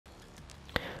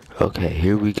Okay,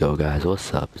 here we go, guys.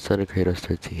 What's up? It's Thunder Kratos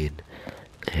 13,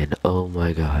 and oh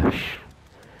my gosh,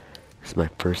 this is my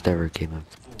first ever game of.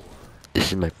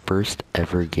 This is my first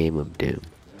ever game of Doom.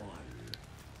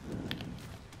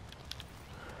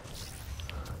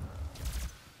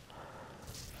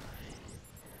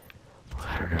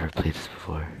 I don't ever played this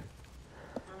before.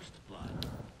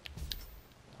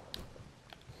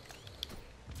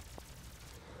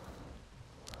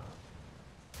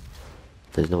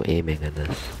 There's no aiming in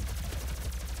this.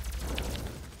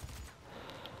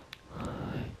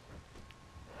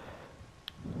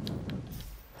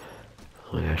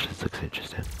 Oh my gosh, this looks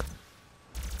interesting.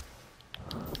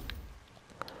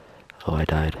 Oh, I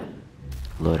died.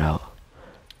 Load out.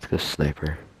 Let's go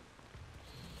sniper.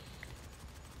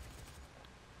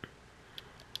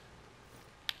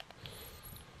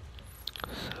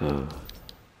 So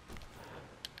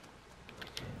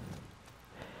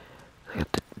I got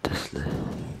this.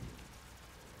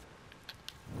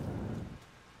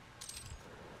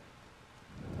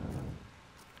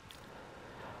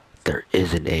 There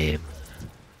is an aim.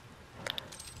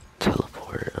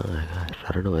 Teleport. Oh my gosh,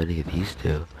 I don't know what any of these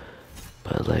do,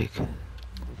 but like.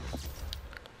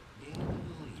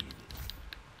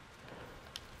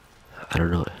 I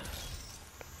don't know.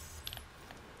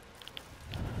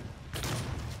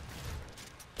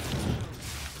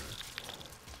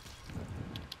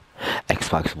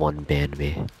 Xbox One banned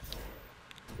me.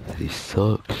 He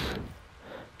sucks.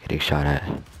 Getting shot at.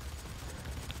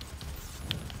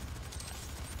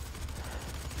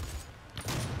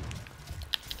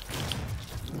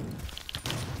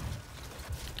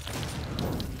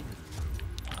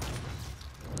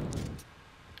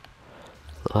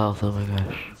 Oh, oh my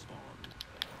gosh.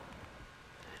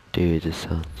 Dude, this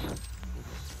sounds...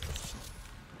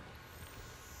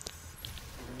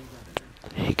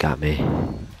 He got me.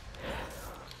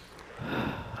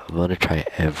 I'm gonna try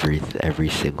every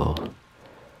single...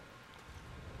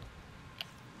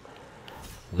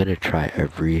 I'm gonna try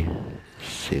every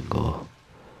single...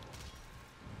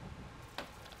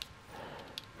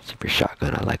 Super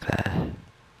shotgun, I like that.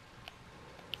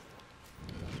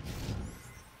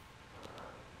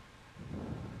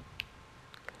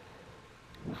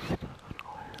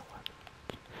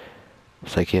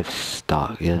 It's like you have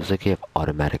stock. Yeah, it's like you have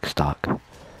automatic stock.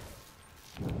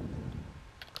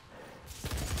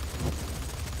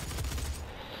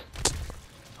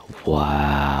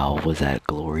 Wow, was that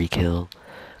glory kill?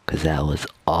 Cause that was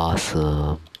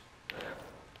awesome.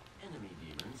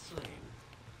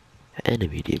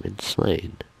 Enemy demon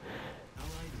slain.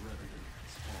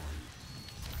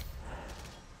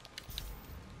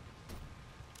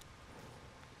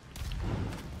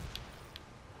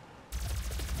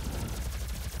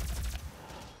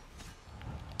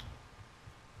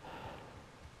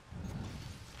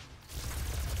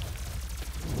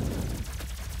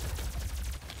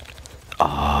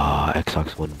 Ah, oh,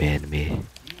 Xbox One banned me.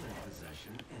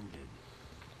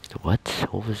 What?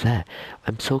 What was that?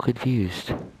 I'm so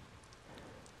confused.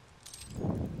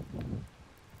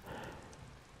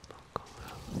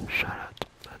 Shut up.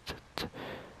 That's it.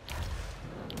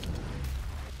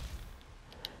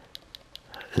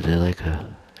 Is it like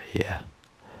a... Yeah.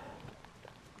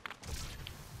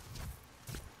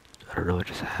 I don't know what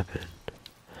just happened.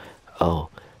 Oh,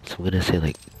 so I'm gonna say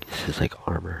like, this is like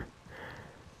armor.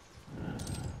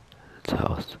 That's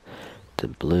how the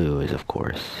blue is, of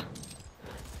course,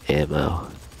 ammo.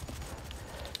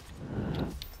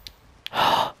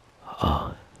 Oh.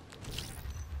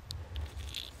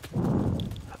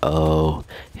 Oh,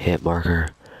 hit marker.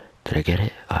 Did I get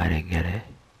it? Oh, I didn't get it.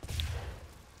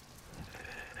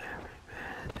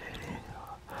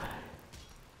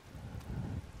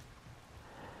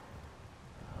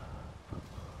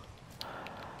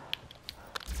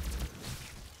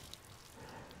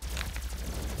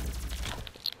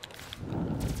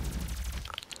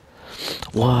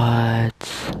 What?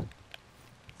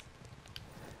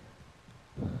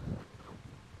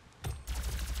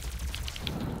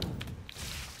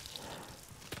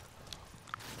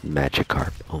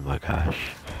 Magikarp. Oh my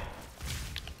gosh.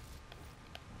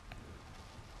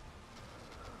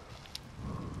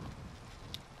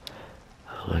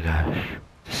 Oh my gosh.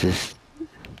 This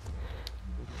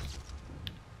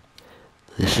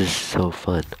is so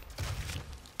fun.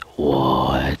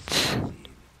 What?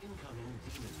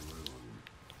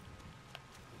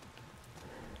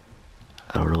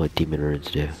 I don't know what demon runes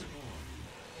do.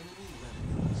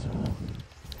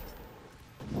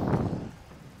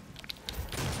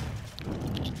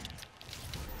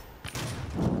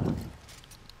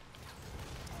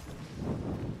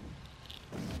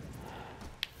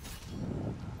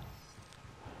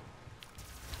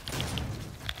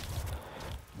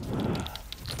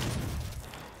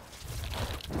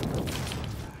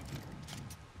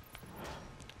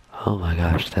 Oh my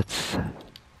gosh, that's...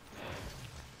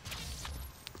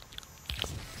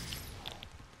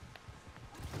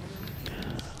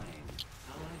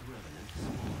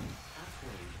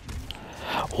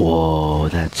 Whoa,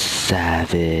 that's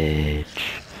savage.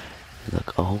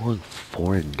 Look, oh, I'm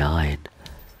 4-9.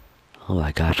 Oh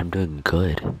my gosh, I'm doing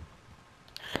good.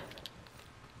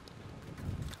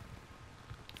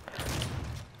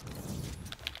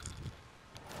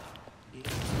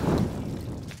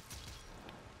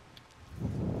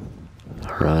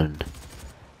 Run.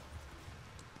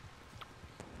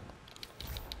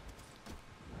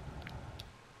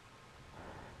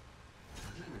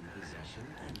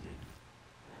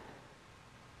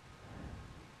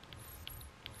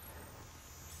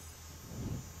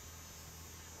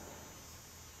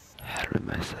 How did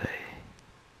I say?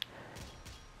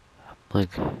 Like...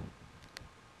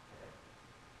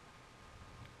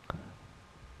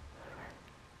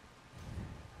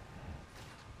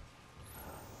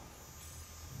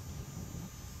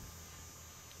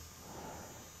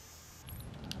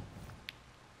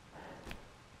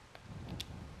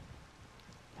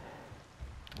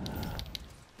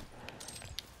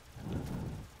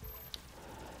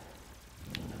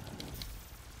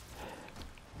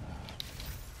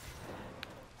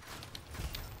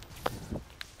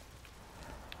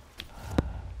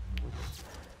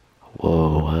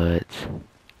 Whoa, what?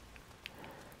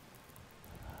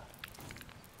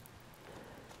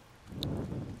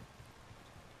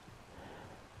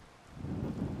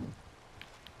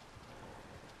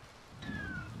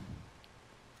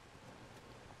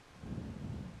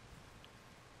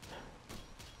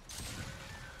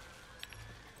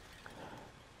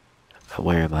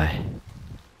 Where am I?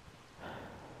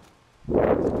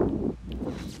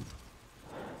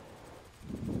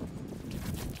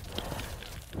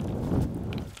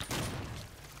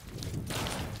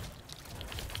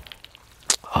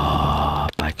 Oh,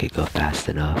 if I could go fast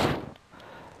enough.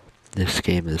 This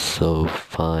game is so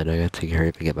fun. I got to hurry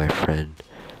up and get my friend.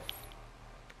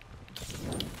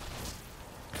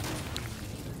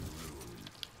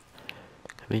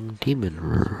 I'm in Demon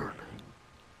Rune.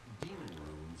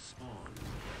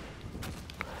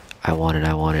 I want it,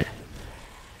 I want it.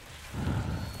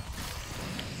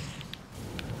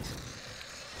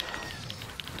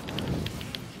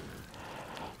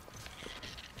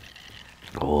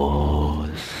 Oh,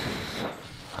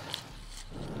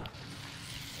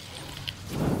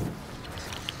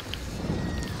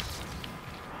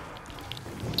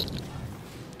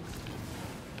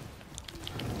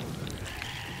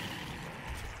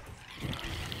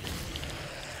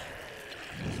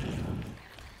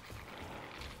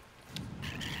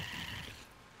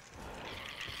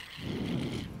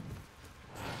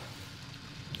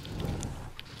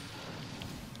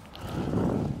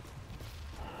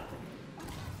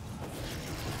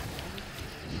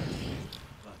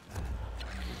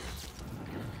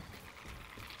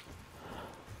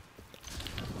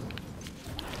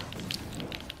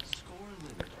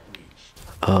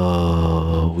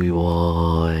 oh, we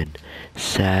won.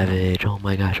 Savage. Oh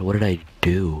my gosh, what did I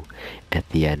do at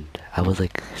the end? I was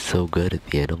like so good at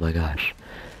the end. Oh my gosh.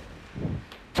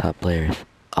 Top players.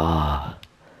 Ah,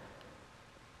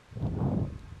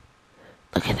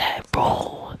 look at that,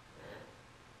 bro.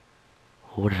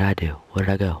 What did I do? Where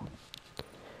did I go?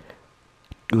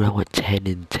 Dude, I went 10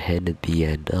 and 10 at the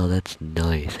end. Oh, that's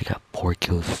nice. I got 4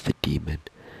 kills as the demon.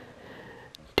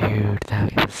 Dude,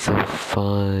 that was so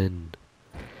fun.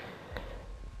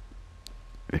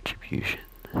 Retribution.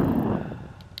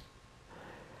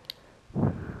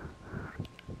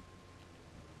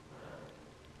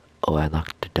 Oh, I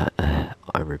unlocked the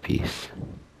armor piece.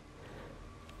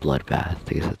 Bloodbath.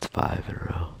 I guess that's 5 in a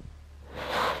row.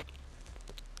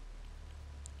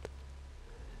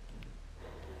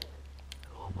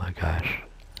 Oh my gosh.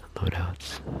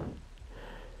 Loadouts.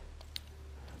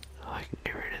 Oh, I can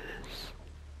get rid of this.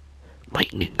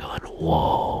 Lightning gun.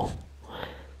 Whoa.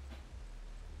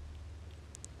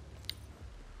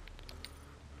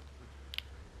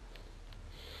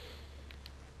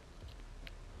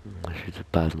 Shoots a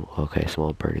plasma. Okay,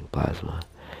 small burning plasma.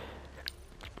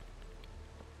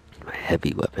 My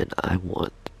heavy weapon. I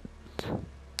want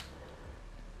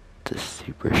the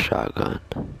super shotgun.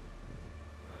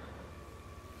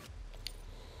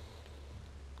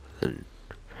 And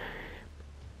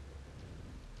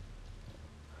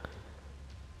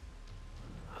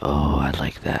oh, I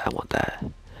like that. I want that.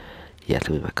 Yeah, it's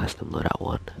gonna be my custom loadout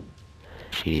one.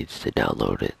 She needs to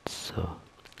download it, so.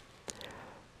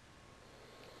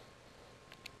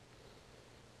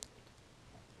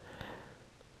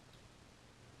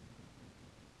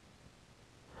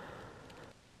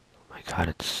 Oh my god,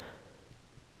 it's.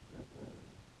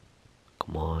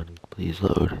 on, please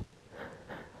load.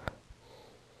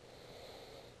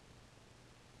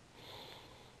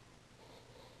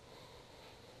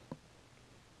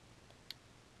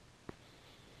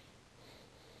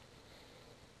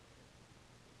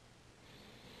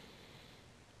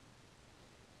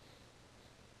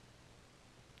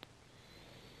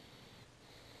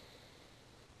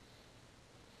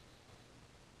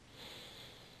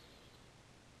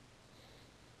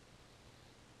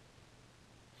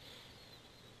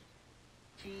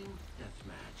 Team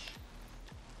deathmatch.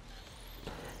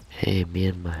 Hey, me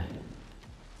and my...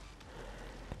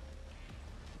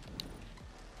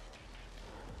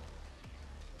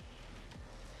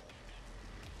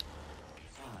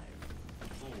 Five,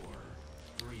 four,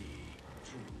 three,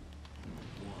 two,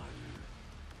 one.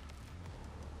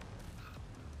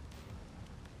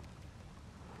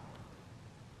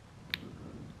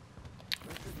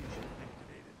 Retribution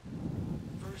activated.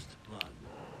 First blood.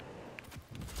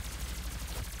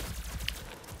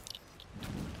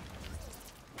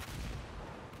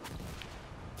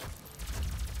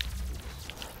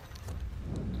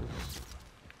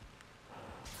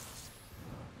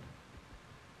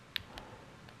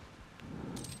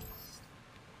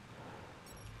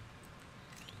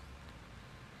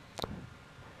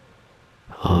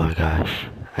 Oh my gosh,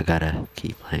 I gotta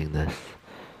keep playing this.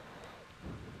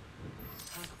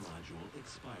 Hack module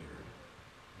expired.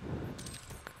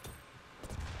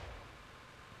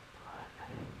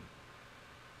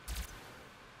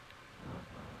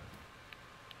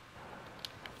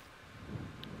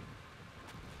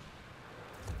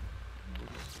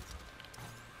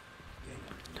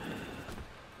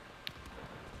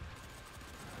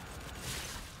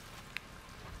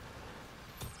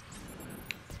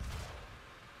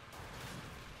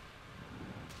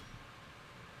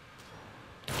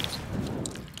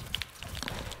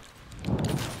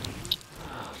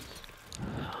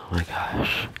 Oh my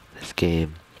gosh, this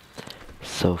game is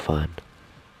so fun.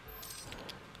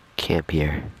 Camp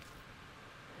here.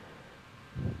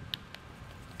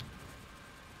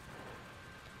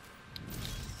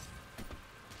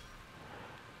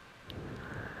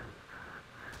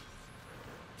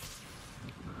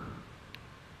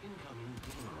 Incoming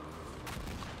demon.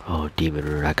 Oh, Demon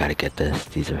Root, I gotta get this.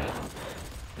 These are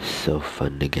so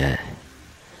fun to get.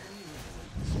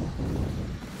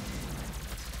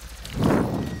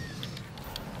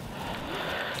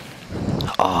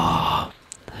 Oh,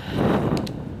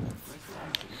 Retribution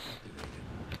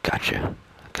activated. gotcha,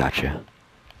 gotcha.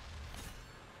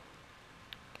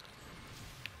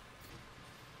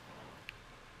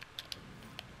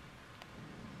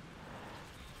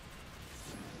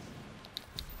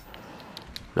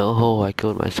 No, I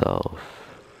killed myself.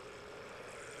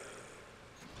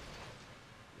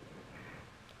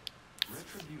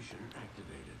 Retribution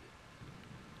activated.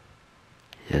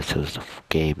 Yes, it was the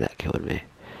game that killed me.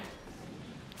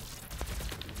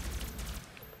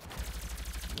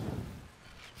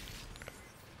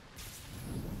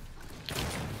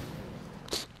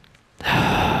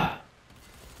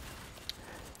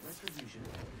 Retribution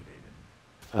activated.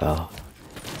 Oh,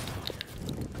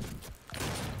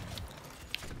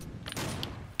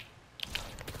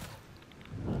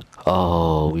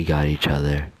 oh, we got each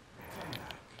other.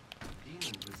 Comeback.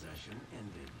 Demon possession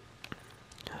ended.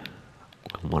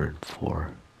 1 and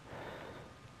 4.